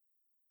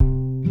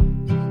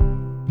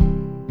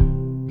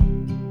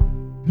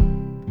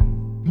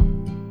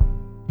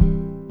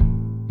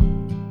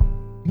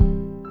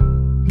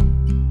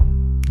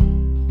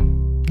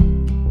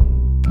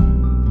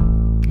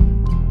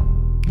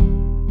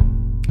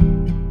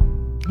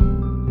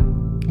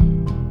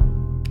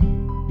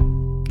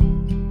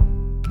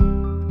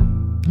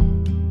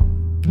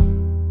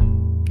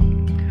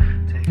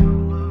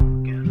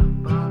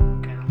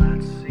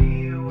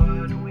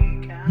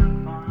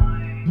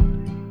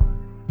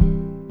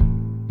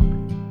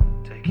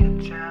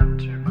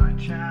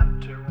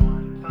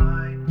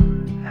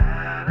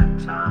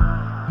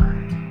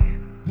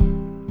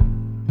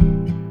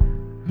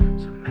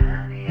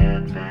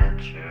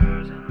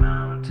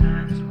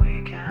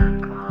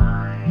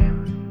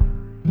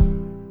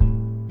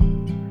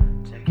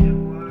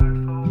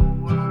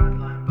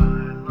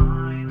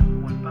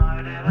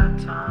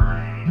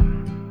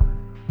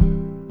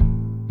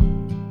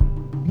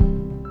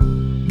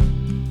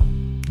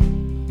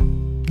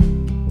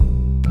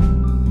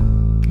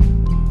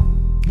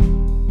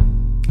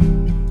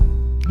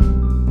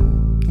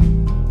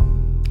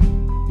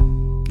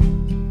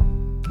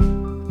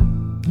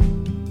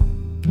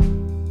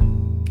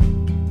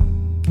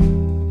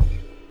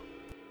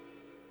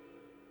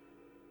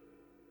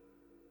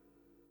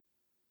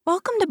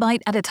Welcome to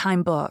Bite at a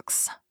Time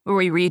Books, where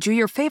we read you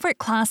your favorite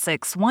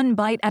classics one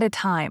bite at a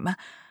time.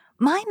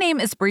 My name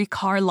is Brie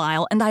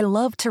Carlisle, and I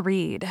love to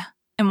read,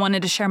 and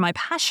wanted to share my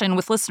passion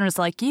with listeners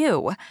like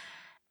you.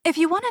 If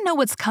you want to know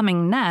what's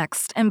coming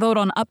next and vote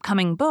on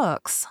upcoming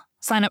books,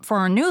 sign up for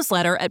our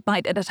newsletter at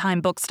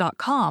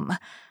biteatatimebooks.com.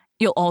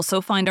 You'll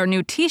also find our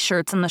new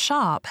t-shirts in the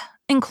shop,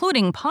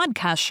 including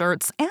podcast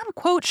shirts and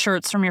quote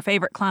shirts from your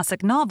favorite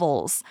classic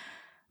novels.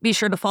 Be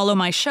sure to follow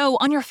my show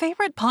on your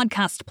favorite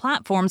podcast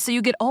platform so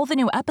you get all the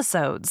new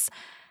episodes.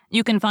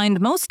 You can find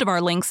most of our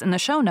links in the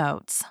show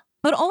notes,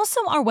 but also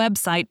our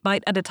website,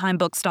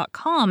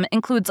 biteatatimebooks.com,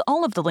 includes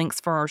all of the links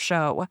for our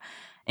show,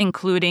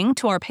 including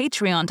to our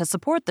Patreon to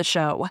support the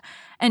show,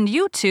 and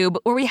YouTube,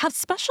 where we have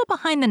special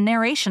behind the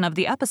narration of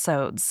the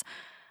episodes.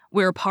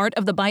 We're part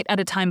of the Bite at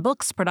a Time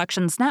Books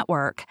Productions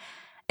Network.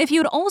 If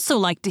you'd also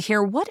like to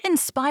hear what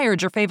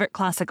inspired your favorite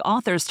classic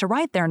authors to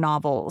write their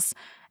novels,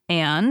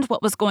 and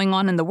what was going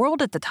on in the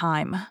world at the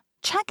time,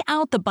 check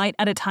out the Bite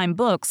at a Time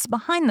Books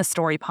Behind the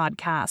Story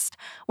podcast,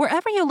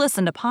 wherever you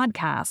listen to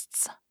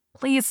podcasts.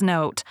 Please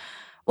note,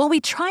 while we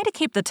try to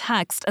keep the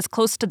text as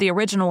close to the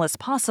original as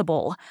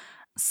possible,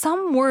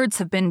 some words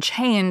have been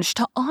changed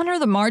to honor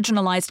the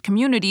marginalized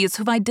communities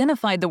who've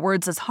identified the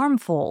words as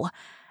harmful,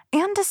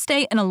 and to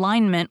stay in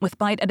alignment with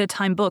Bite at a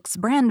Time Books'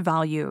 brand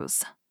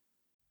values.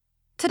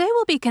 Today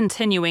we'll be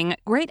continuing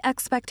Great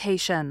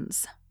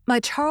Expectations by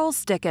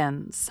Charles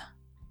Dickens.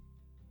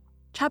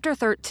 Chapter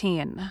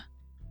 13.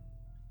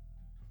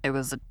 It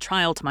was a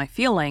trial to my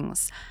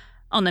feelings,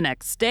 on the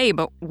next day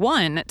but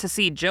one, to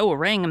see Joe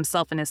arraying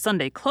himself in his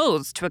Sunday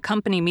clothes to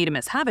accompany me to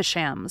Miss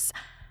Havisham's.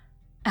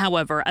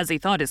 However, as he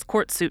thought his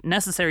court suit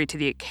necessary to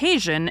the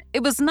occasion,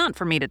 it was not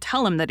for me to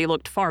tell him that he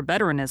looked far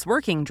better in his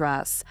working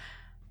dress.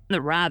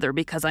 Rather,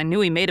 because I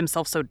knew he made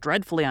himself so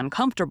dreadfully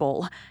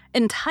uncomfortable,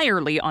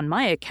 entirely on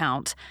my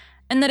account,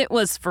 and that it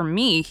was for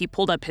me he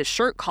pulled up his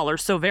shirt collar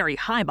so very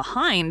high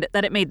behind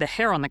that it made the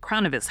hair on the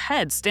crown of his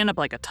head stand up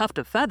like a tuft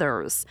of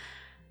feathers.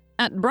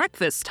 At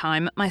breakfast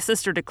time, my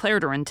sister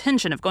declared her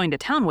intention of going to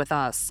town with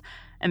us,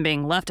 and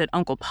being left at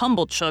Uncle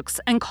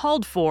Pumblechook's and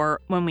called for,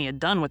 when we had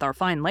done with our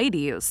fine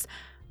ladies,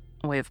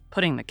 a way of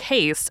putting the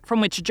case, from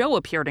which Joe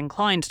appeared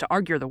inclined to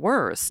argue the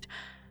worst.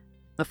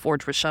 The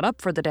forge was shut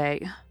up for the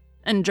day,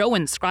 and Joe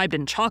inscribed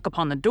in chalk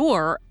upon the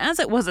door, as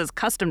it was his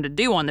custom to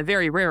do on the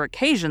very rare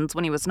occasions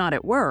when he was not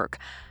at work,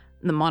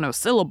 the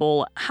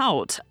monosyllable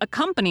 "hout,"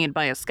 accompanied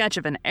by a sketch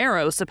of an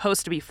arrow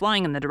supposed to be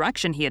flying in the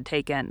direction he had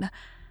taken.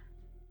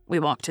 We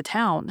walked to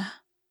town,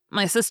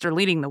 my sister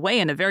leading the way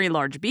in a very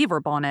large beaver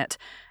bonnet,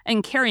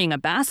 and carrying a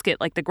basket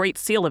like the Great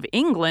Seal of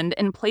England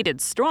in plaited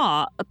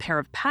straw, a pair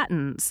of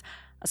pattens,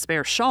 a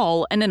spare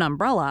shawl, and an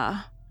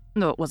umbrella,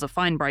 though it was a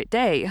fine bright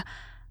day.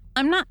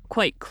 I'm not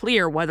quite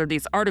clear whether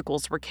these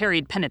articles were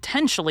carried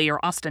penitentially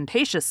or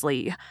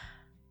ostentatiously,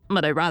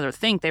 but I rather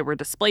think they were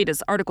displayed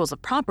as articles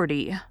of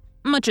property,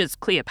 much as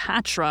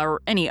Cleopatra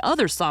or any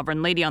other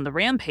sovereign lady on the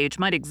rampage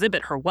might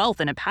exhibit her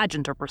wealth in a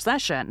pageant or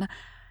procession.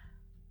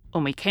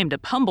 When we came to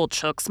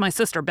Pumblechook's, my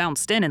sister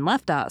bounced in and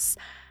left us.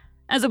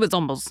 As it was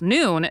almost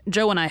noon,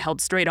 Joe and I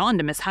held straight on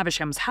to Miss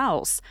Havisham's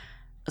house.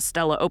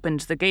 Estella opened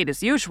the gate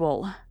as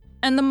usual,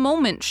 and the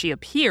moment she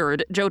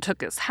appeared, Joe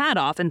took his hat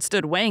off and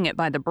stood weighing it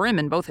by the brim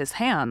in both his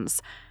hands,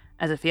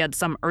 as if he had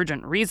some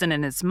urgent reason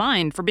in his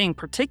mind for being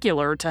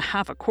particular to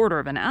half a quarter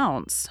of an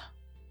ounce.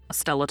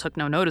 Estella took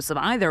no notice of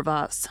either of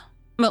us,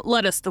 but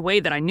led us the way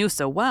that I knew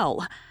so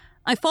well.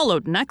 I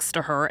followed next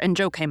to her, and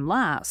Joe came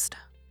last.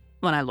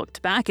 When I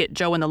looked back at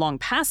Joe in the long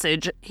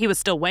passage, he was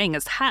still weighing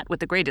his hat with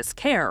the greatest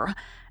care,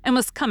 and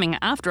was coming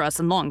after us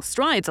in long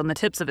strides on the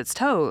tips of his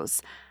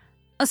toes.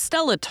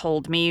 Estella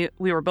told me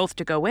we were both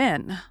to go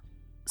in,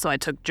 so I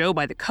took Joe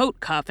by the coat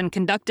cuff and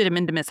conducted him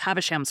into Miss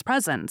Havisham's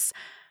presence.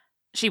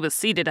 She was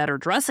seated at her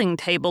dressing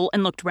table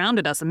and looked round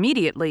at us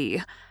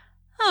immediately.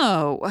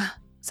 "Oh,"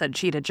 said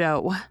she to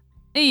Joe,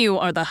 "you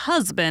are the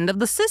husband of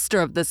the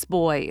sister of this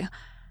boy."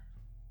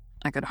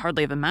 I could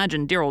hardly have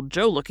imagined dear old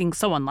Joe looking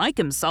so unlike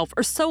himself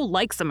or so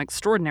like some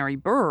extraordinary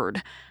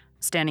bird,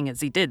 standing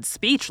as he did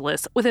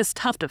speechless, with his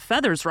tuft of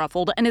feathers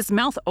ruffled and his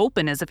mouth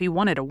open as if he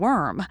wanted a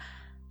worm.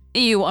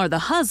 "You are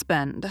the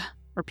husband,"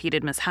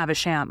 repeated Miss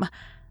Havisham,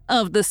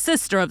 "of the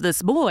sister of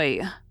this boy."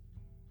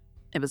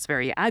 It was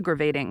very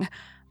aggravating,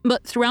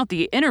 but throughout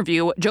the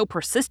interview, Joe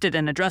persisted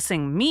in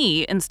addressing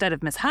me instead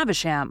of Miss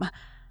Havisham.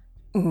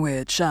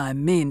 "Which I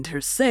mean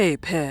to say,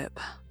 Pip,"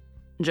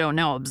 Joe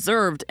now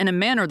observed in a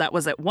manner that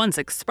was at once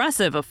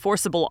expressive of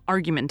forcible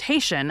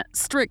argumentation,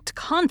 strict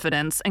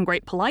confidence, and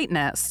great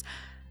politeness,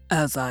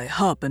 "as I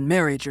hup and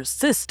married your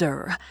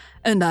sister,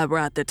 and I were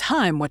at the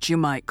time what you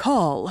might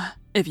call,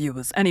 if you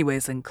was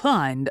anyways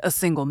inclined, a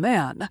single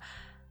man."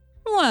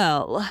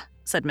 "Well,"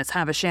 said Miss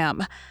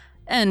Havisham,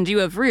 "and you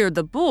have reared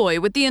the boy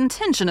with the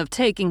intention of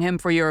taking him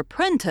for your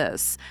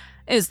apprentice.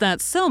 Is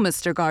that so,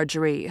 Mr.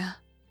 Gargery?"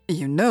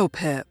 "You know,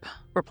 Pip,"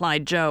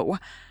 replied Joe,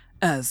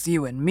 "as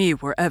you and me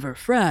were ever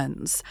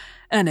friends,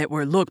 and it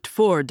were looked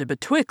forward to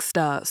betwixt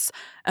us,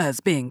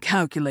 as being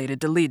calculated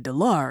to lead to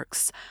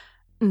larks,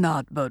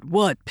 Not but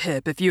what,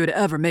 Pip, if you had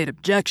ever made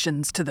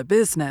objections to the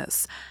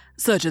business,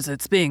 such as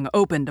its being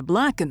open to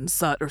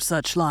Blackensut or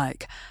such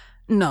like,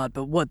 not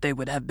but what they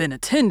would have been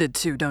attended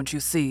to, don't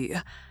you see?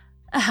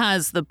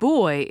 Has the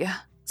boy,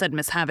 said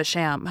Miss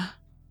Havisham,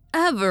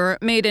 ever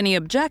made any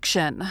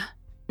objection?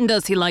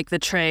 Does he like the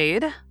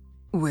trade?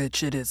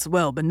 Which it is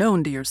well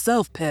beknown to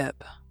yourself,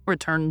 Pip,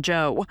 returned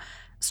Joe,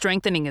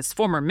 strengthening his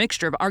former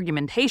mixture of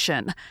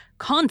argumentation,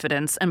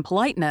 confidence, and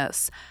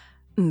politeness,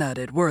 that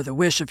it were the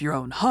wish of your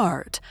own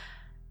heart.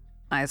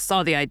 I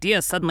saw the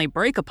idea suddenly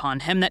break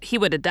upon him that he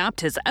would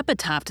adapt his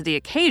epitaph to the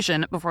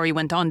occasion before he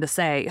went on to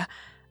say,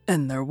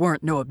 and there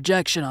weren't no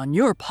objection on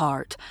your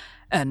part,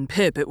 and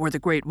Pip, it were the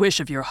great wish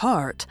of your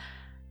heart.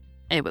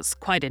 It was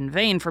quite in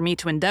vain for me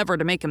to endeavor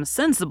to make him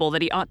sensible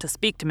that he ought to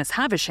speak to Miss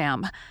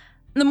Havisham.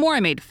 The more I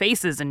made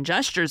faces and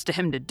gestures to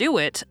him to do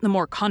it, the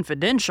more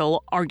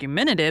confidential,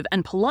 argumentative,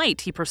 and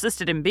polite he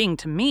persisted in being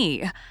to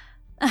me.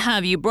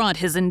 Have you brought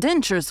his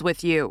indentures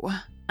with you?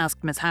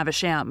 Asked Miss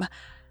Havisham.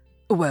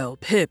 Well,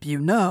 Pip, you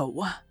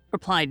know,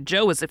 replied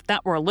Joe as if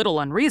that were a little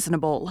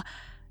unreasonable.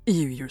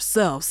 You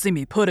yourself see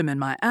me put 'em in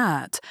my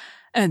 'at,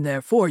 and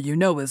therefore you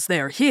know as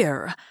they're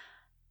here.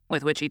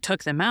 With which he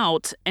took them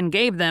out and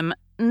gave them,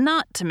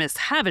 not to Miss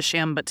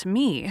Havisham, but to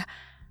me.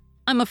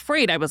 I'm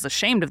afraid I was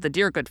ashamed of the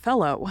dear good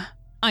fellow.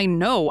 I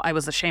know I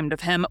was ashamed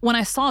of him when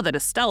I saw that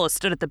Estella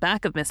stood at the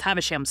back of Miss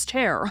Havisham's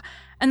chair,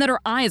 and that her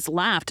eyes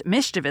laughed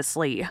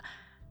mischievously.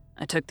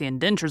 I took the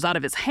indentures out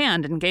of his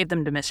hand and gave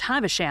them to Miss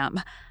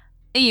Havisham.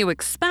 You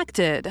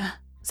expected,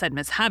 said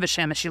Miss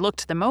Havisham as she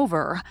looked them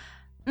over,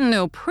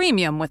 no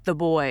premium with the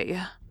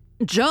boy.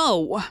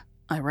 Joe,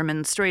 I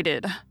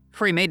remonstrated,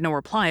 for he made no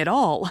reply at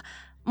all.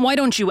 Why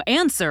don't you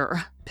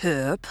answer?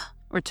 Pip,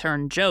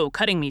 returned Joe,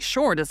 cutting me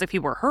short as if he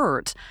were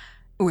hurt.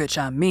 Which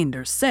I mean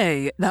to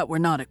say, that were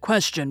not a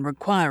question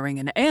requiring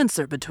an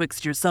answer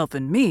betwixt yourself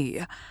and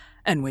me,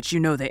 and which you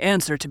know the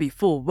answer to be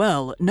full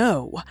well,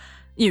 no.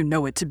 You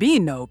know it to be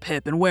no,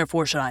 Pip, and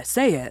wherefore should I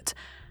say it?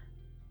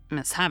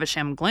 Miss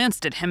Havisham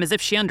glanced at him as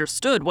if she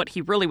understood what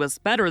he really was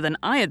better than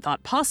I had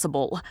thought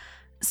possible.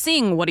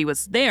 Seeing what he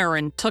was there,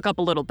 and took up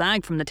a little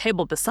bag from the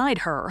table beside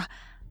her.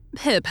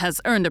 Pip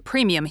has earned a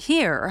premium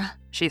here,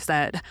 she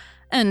said,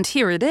 and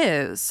here it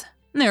is.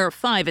 There are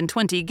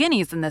 25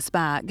 guineas in this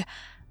bag.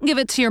 Give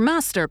it to your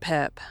master,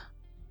 Pip.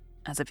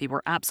 As if he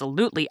were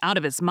absolutely out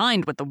of his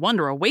mind with the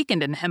wonder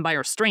awakened in him by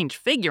her strange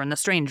figure in the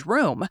strange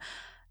room,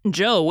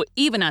 Joe,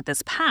 even at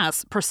this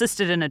pass,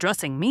 persisted in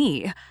addressing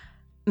me.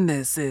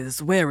 This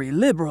is very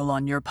liberal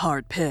on your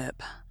part,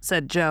 Pip,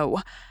 said Joe,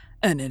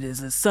 and it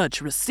is as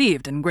such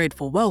received and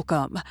grateful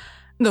welcome,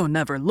 though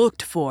never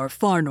looked for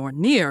far nor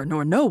near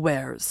nor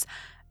nowheres.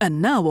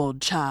 And now,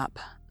 old chap,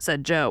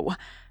 said Joe,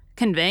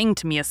 conveying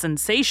to me a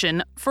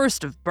sensation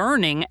first of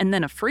burning and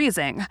then of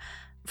freezing,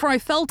 for I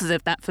felt as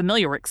if that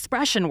familiar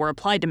expression were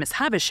applied to Miss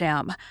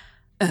Havisham.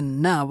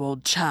 And now,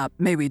 old chap,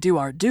 may we do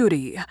our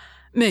duty.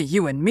 May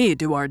you and me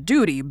do our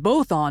duty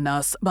both on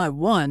us by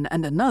one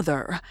and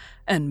another,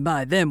 and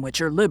by them which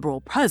your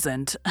liberal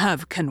present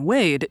have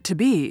conveyed to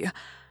be,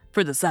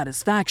 for the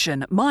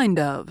satisfaction, mind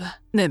of,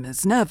 them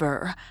as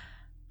never.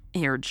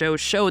 Here Joe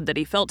showed that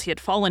he felt he had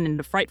fallen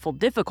into frightful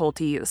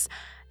difficulties,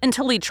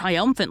 until he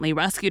triumphantly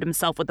rescued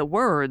himself with the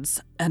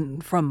words,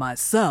 and from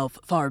myself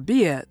far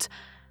be it.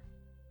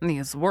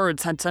 These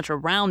words had such a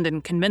round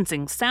and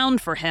convincing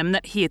sound for him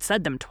that he had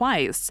said them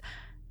twice.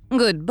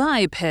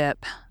 Goodbye,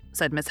 Pip,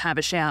 said Miss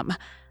Havisham.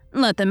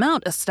 Let them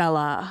out,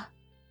 Estella.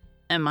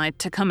 Am I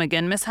to come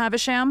again, Miss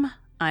Havisham?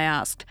 I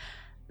asked.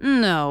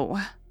 No.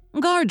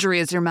 Gargery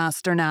is your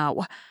master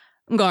now.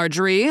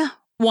 Gargery,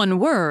 one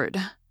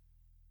word.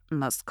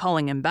 Thus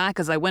calling him back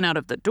as I went out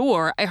of the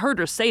door, I heard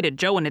her say to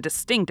Joe in a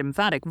distinct,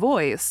 emphatic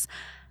voice,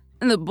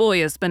 The boy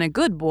has been a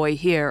good boy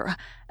here,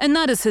 and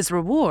that is his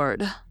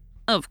reward.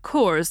 Of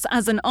course,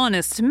 as an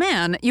honest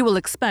man, you will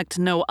expect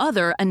no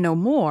other and no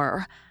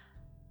more.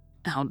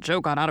 How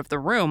Joe got out of the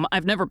room,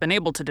 I've never been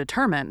able to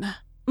determine.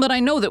 But I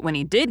know that when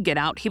he did get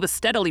out, he was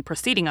steadily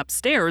proceeding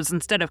upstairs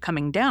instead of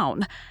coming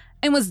down,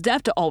 and was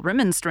deaf to all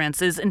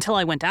remonstrances until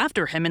I went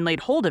after him and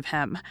laid hold of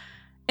him.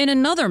 In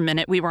another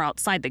minute we were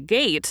outside the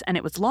gate, and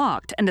it was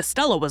locked, and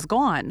Estella was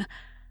gone.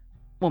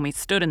 When we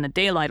stood in the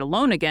daylight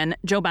alone again,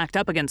 Joe backed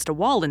up against a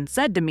wall and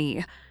said to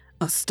me,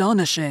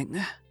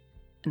 Astonishing.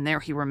 And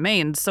there he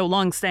remained, so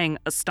long saying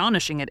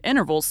astonishing at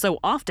intervals so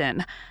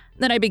often,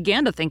 that I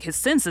began to think his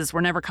senses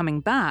were never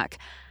coming back.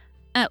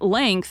 At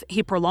length,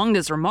 he prolonged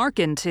his remark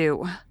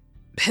into,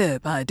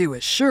 Pip, I do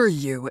assure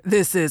you,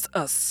 this is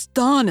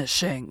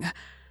astonishing.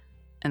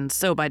 And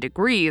so by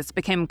degrees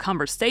became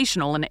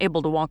conversational and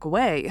able to walk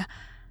away.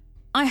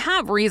 I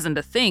have reason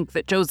to think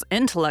that Joe's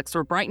intellects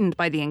were brightened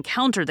by the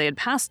encounter they had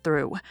passed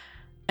through,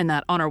 and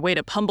that on our way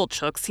to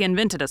Pumblechook's he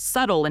invented a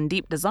subtle and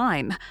deep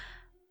design.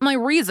 My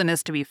reason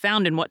is to be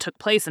found in what took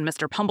place in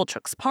Mr.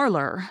 Pumblechook's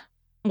parlor,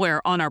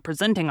 where, on our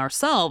presenting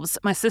ourselves,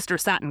 my sister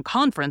sat in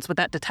conference with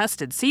that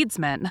detested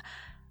seedsman.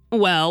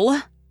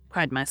 Well,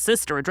 cried my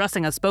sister,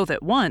 addressing us both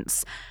at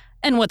once,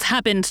 and what's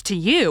happened to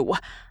you?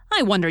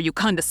 I wonder you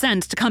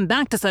condescend to come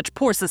back to such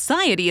poor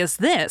society as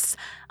this.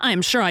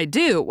 I'm sure I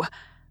do."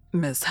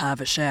 "Miss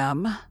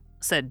Havisham,"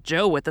 said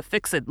Joe with a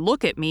fixed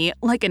look at me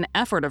like an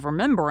effort of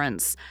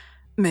remembrance,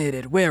 "made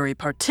it very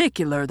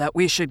particular that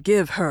we should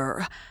give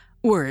her,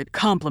 were it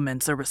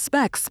compliments or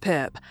respects,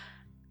 Pip."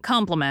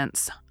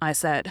 "Compliments," I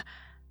said.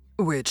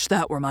 "Which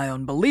that were my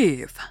own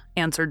belief,"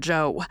 answered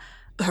Joe.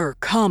 "Her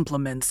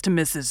compliments to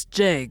Mrs.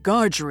 J.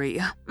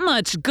 Gargery."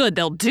 "Much good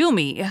they'll do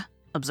me,"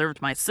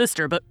 observed my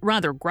sister, but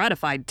rather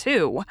gratified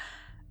too.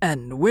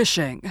 "And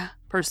wishing,"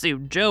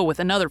 pursued Joe with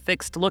another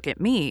fixed look at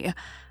me,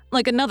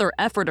 like another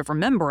effort of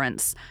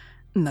remembrance,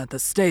 "that the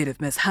state of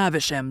Miss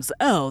Havisham's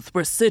health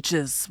were such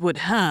as would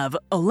have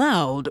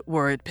allowed,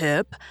 were it,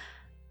 Pip?"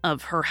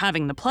 "Of her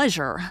having the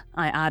pleasure,"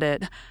 I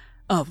added.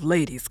 "Of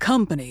ladies'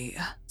 company,"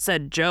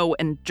 said Joe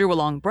and drew a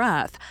long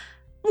breath.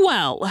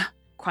 "Well,"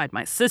 cried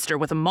my sister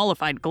with a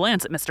mollified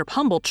glance at Mr.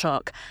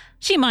 Pumblechook,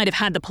 "she might have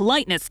had the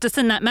politeness to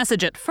send that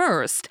message at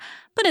first,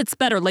 but it's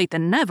better late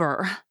than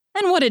never.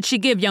 And what did she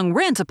give young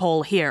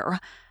Rantipole here?"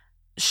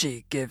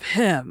 "She give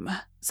him,"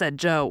 said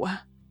Joe,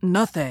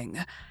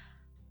 "nothing."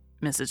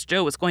 Mrs.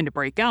 Joe was going to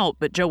break out,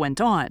 but Joe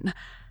went on.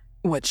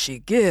 "What she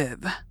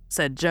give,"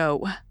 said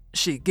Joe,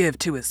 "she give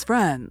to his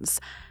friends.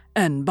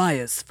 And by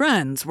his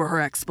friends were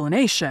her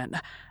explanation.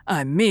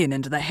 I mean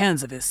into the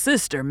hands of his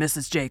sister,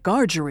 Mrs. J.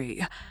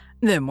 Gargery.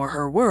 Them were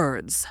her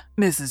words,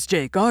 Mrs.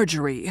 J.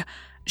 Gargery.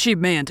 She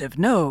mayn't have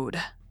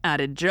knowed,"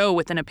 added Joe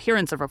with an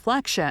appearance of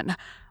reflection,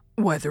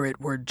 "whether it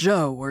were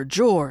Joe or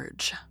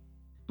George."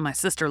 My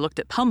sister looked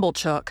at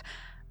Pumblechook,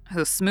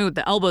 who smoothed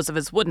the elbows of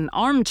his wooden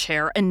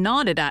armchair and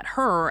nodded at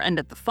her and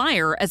at the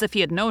fire as if he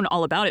had known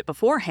all about it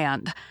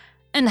beforehand.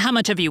 "And how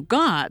much have you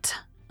got?"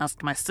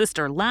 asked my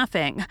sister,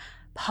 laughing.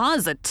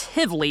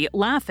 Positively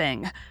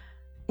laughing.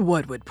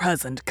 "What would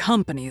present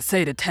company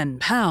say to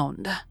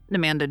 £10?"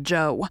 demanded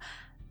Joe.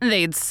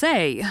 "They'd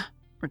say,"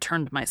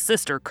 returned my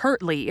sister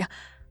curtly,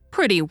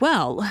 "pretty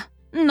well.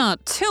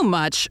 Not too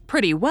much,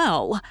 pretty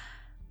well."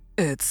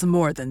 "It's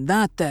more than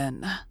that,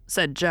 then,"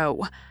 said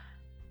Joe.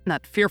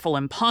 That fearful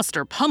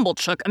impostor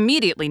Pumblechook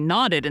immediately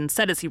nodded and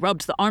said as he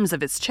rubbed the arms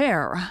of his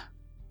chair,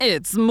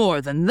 "It's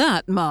more than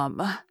that,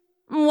 Mum."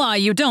 "Why,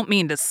 you don't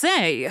mean to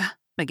say,"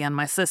 began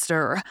my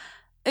sister.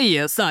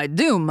 "Yes, I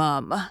do,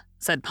 Mum,"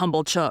 said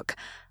Pumblechook.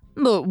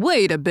 "But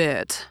wait a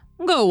bit.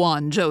 Go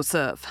on,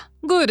 Joseph.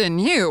 Good in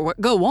you,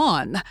 go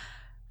on."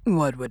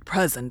 "What would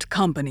present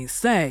company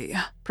say?"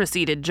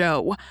 proceeded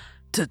Joe.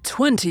 "To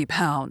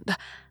 £20."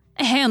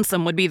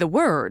 "Handsome would be the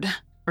word,"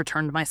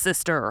 returned my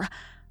sister.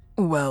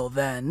 "Well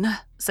then,"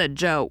 said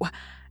Joe,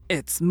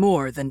 "it's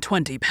more than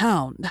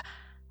 £20."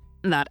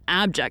 That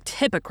abject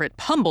hypocrite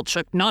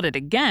Pumblechook nodded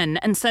again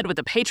and said with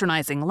a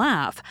patronizing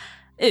laugh,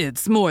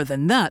 "It's more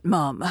than that,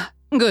 Mum.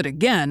 Good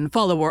again,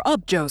 follow her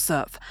up,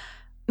 Joseph."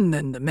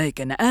 "Then to make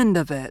an end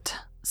of it,"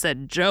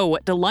 said Joe,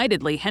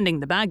 delightedly handing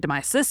the bag to my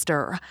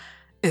sister,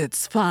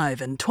 "it's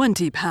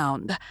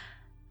 £25."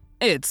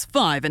 "It's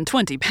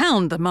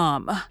 £25,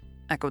 Mum,"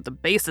 echoed the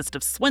basest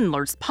of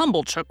swindlers,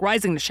 Pumblechook,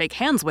 rising to shake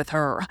hands with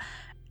her.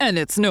 "And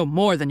it's no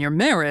more than your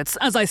merits,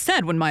 as I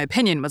said when my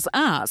opinion was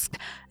asked,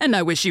 and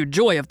I wish you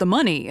joy of the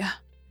money."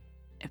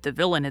 If the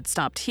villain had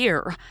stopped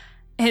here,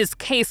 his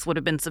case would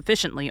have been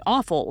sufficiently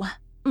awful,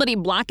 but he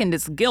blackened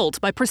his guilt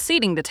by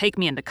proceeding to take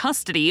me into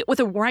custody with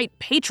a right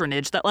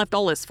patronage that left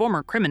all his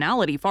former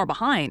criminality far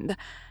behind.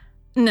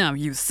 "Now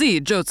you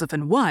see, Joseph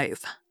and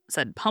wife,"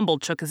 said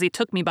Pumblechook as he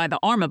took me by the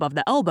arm above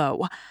the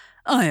elbow,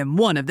 "I am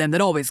one of them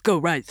that always go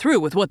right through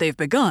with what they've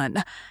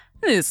begun.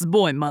 This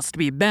boy must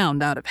be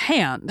bound out of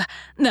hand.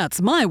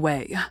 That's my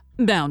way,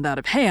 bound out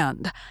of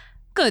hand."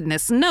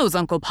 "Goodness knows,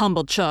 Uncle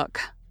Pumblechook,"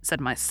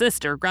 said my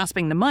sister,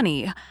 grasping the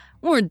money.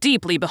 "We're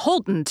deeply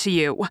beholden to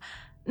you."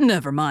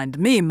 "Never mind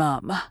me,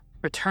 Mum,"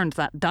 returned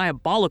that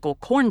diabolical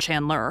corn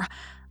chandler.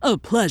 "A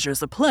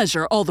pleasure's a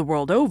pleasure all the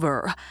world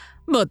over.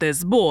 But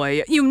this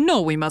boy, you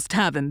know we must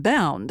have him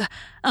bound.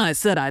 I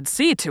said I'd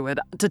see to it,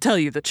 to tell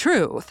you the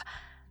truth."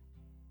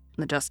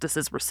 The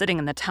justices were sitting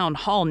in the town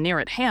hall near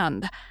at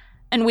hand,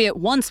 and we at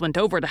once went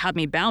over to have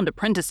me bound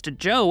apprentice to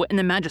Joe in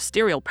the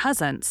magisterial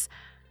presence.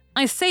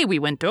 I say we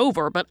went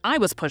over, but I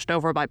was pushed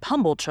over by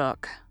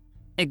Pumblechook.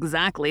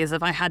 Exactly as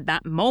if I had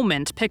that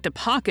moment picked a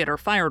pocket or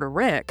fired a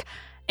rick.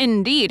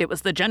 Indeed, it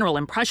was the general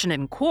impression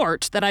in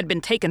court that I'd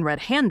been taken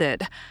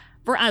red-handed,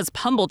 for as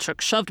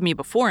Pumblechook shoved me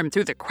before him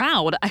through the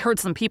crowd, I heard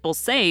some people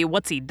say,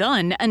 "What's he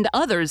done?" and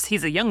others,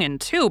 "He's a young'un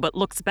too, but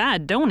looks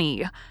bad, don't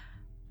he?"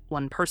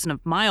 One person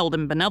of mild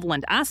and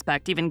benevolent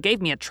aspect even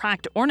gave me a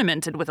tract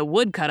ornamented with a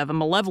woodcut of a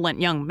malevolent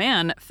young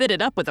man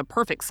fitted up with a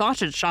perfect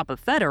sausage shop of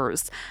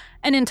fetters,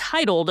 and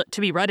entitled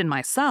to be read in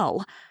my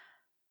cell.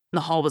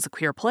 The hall was a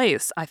queer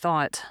place, I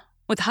thought,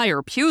 with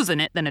higher pews in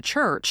it than a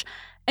church,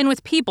 and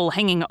with people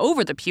hanging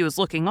over the pews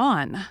looking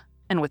on,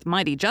 and with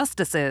mighty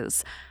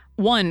justices,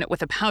 one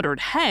with a powdered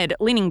head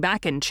leaning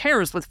back in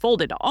chairs with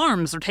folded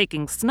arms or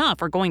taking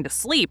snuff or going to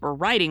sleep or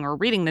writing or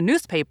reading the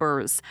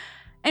newspapers,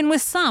 and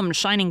with some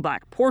shining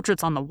black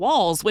portraits on the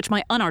walls which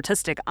my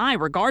unartistic eye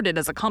regarded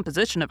as a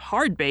composition of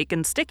hardbake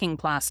and sticking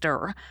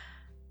plaster.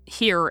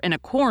 Here, in a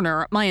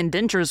corner, my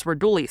indentures were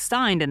duly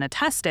signed and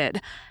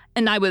attested,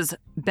 and I was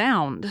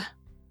bound.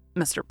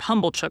 Mr.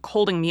 Pumblechook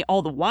holding me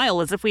all the while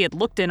as if we had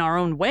looked in our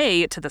own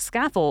way to the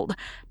scaffold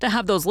to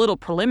have those little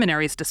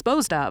preliminaries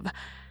disposed of.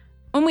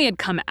 When we had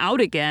come out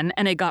again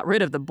and had got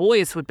rid of the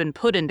boys who had been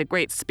put into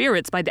great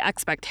spirits by the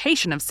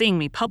expectation of seeing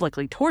me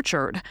publicly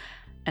tortured,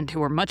 and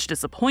who were much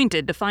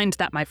disappointed to find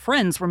that my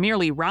friends were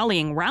merely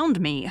rallying round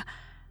me,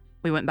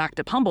 we went back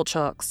to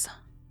Pumblechook's.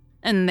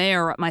 And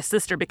there, my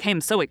sister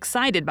became so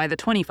excited by the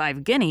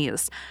 25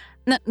 guineas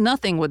that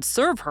nothing would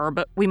serve her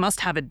but we must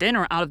have a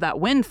dinner out of that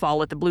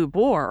windfall at the Blue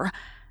Boar,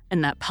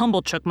 and that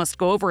Pumblechook must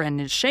go over in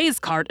his chaise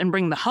cart and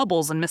bring the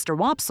Hubbles and Mr.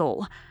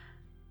 Wopsle.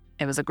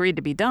 It was agreed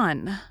to be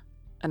done,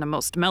 and a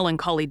most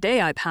melancholy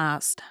day I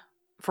passed,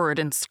 for it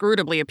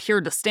inscrutably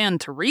appeared to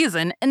stand to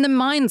reason in the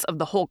minds of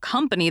the whole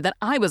company that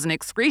I was an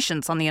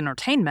excrescence on the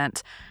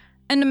entertainment,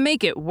 and to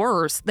make it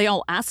worse, they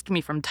all asked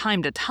me from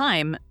time to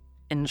time,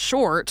 in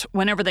short,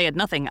 whenever they had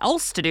nothing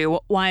else to do,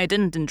 why I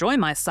didn't enjoy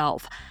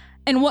myself.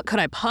 And what could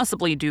I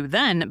possibly do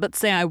then but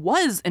say I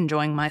was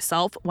enjoying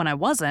myself when I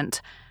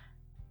wasn't?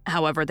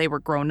 However, they were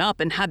grown up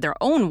and had their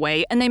own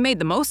way, and they made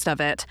the most of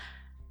it.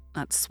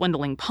 That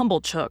swindling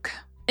Pumblechook,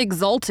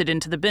 exalted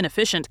into the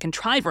beneficent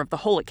contriver of the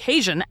whole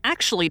occasion,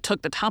 actually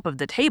took the top of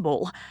the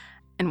table.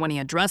 And when he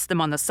addressed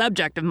them on the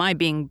subject of my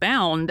being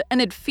bound, and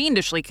had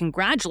fiendishly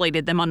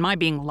congratulated them on my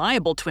being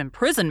liable to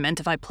imprisonment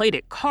if I played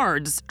at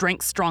cards,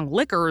 drank strong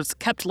liquors,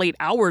 kept late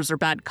hours or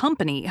bad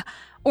company,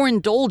 or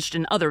indulged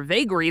in other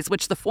vagaries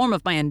which the form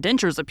of my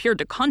indentures appeared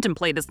to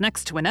contemplate as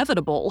next to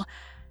inevitable,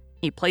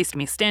 he placed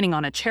me standing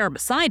on a chair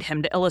beside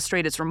him to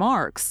illustrate his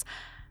remarks.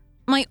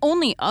 My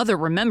only other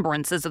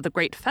remembrances of the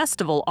great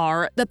festival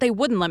are that they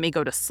wouldn't let me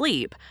go to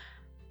sleep,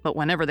 but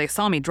whenever they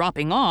saw me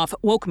dropping off,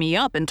 woke me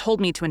up and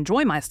told me to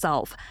enjoy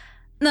myself.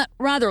 That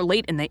rather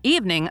late in the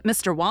evening,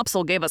 Mr.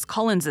 Wopsle gave us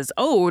Collins's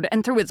ode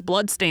and threw his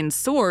blood-stained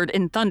sword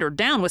and thundered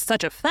down with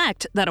such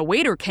effect that a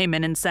waiter came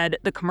in and said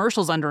the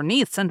commercials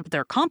underneath sent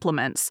their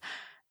compliments,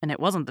 and it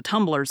wasn't the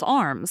Tumbler's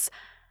Arms.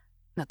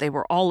 That they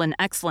were all in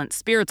excellent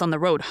spirits on the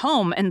road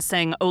home and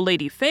sang O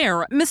Lady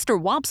Fair, Mr.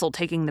 Wopsle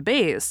taking the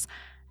bass,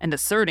 and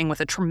asserting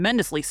with a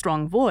tremendously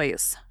strong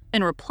voice,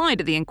 in reply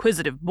to the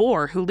inquisitive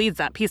bore who leads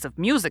that piece of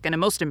music in a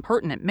most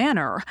impertinent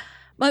manner,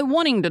 by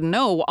wanting to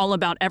know all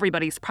about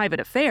everybody's private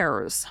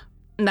affairs,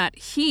 that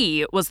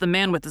he was the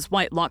man with his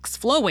white locks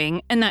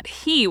flowing, and that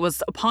he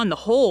was, upon the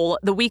whole,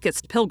 the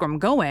weakest pilgrim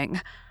going.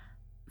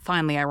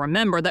 Finally, I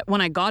remember that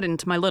when I got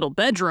into my little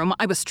bedroom,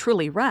 I was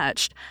truly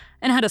wretched,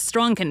 and had a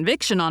strong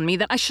conviction on me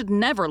that I should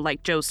never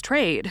like Joe's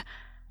trade.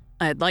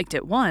 I had liked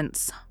it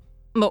once,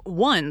 but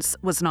once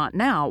was not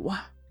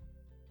now.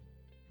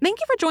 Thank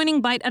you for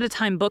joining Bite at a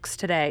Time Books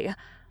today,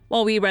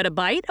 while we read a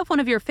bite of one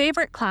of your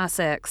favorite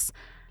classics.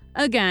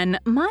 Again,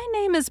 my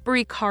name is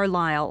Brie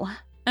Carlisle,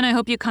 and I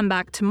hope you come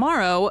back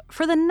tomorrow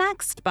for the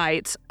next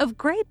bite of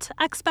Great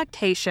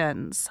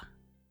Expectations.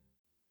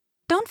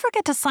 Don't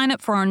forget to sign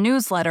up for our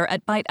newsletter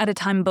at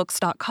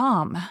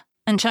biteatatimebooks.com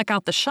and check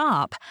out the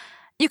shop.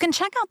 You can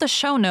check out the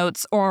show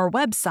notes or our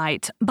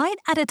website,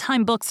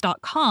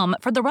 biteatatimebooks.com,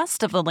 for the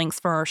rest of the links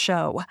for our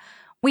show.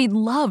 We'd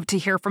love to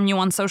hear from you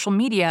on social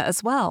media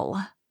as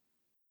well.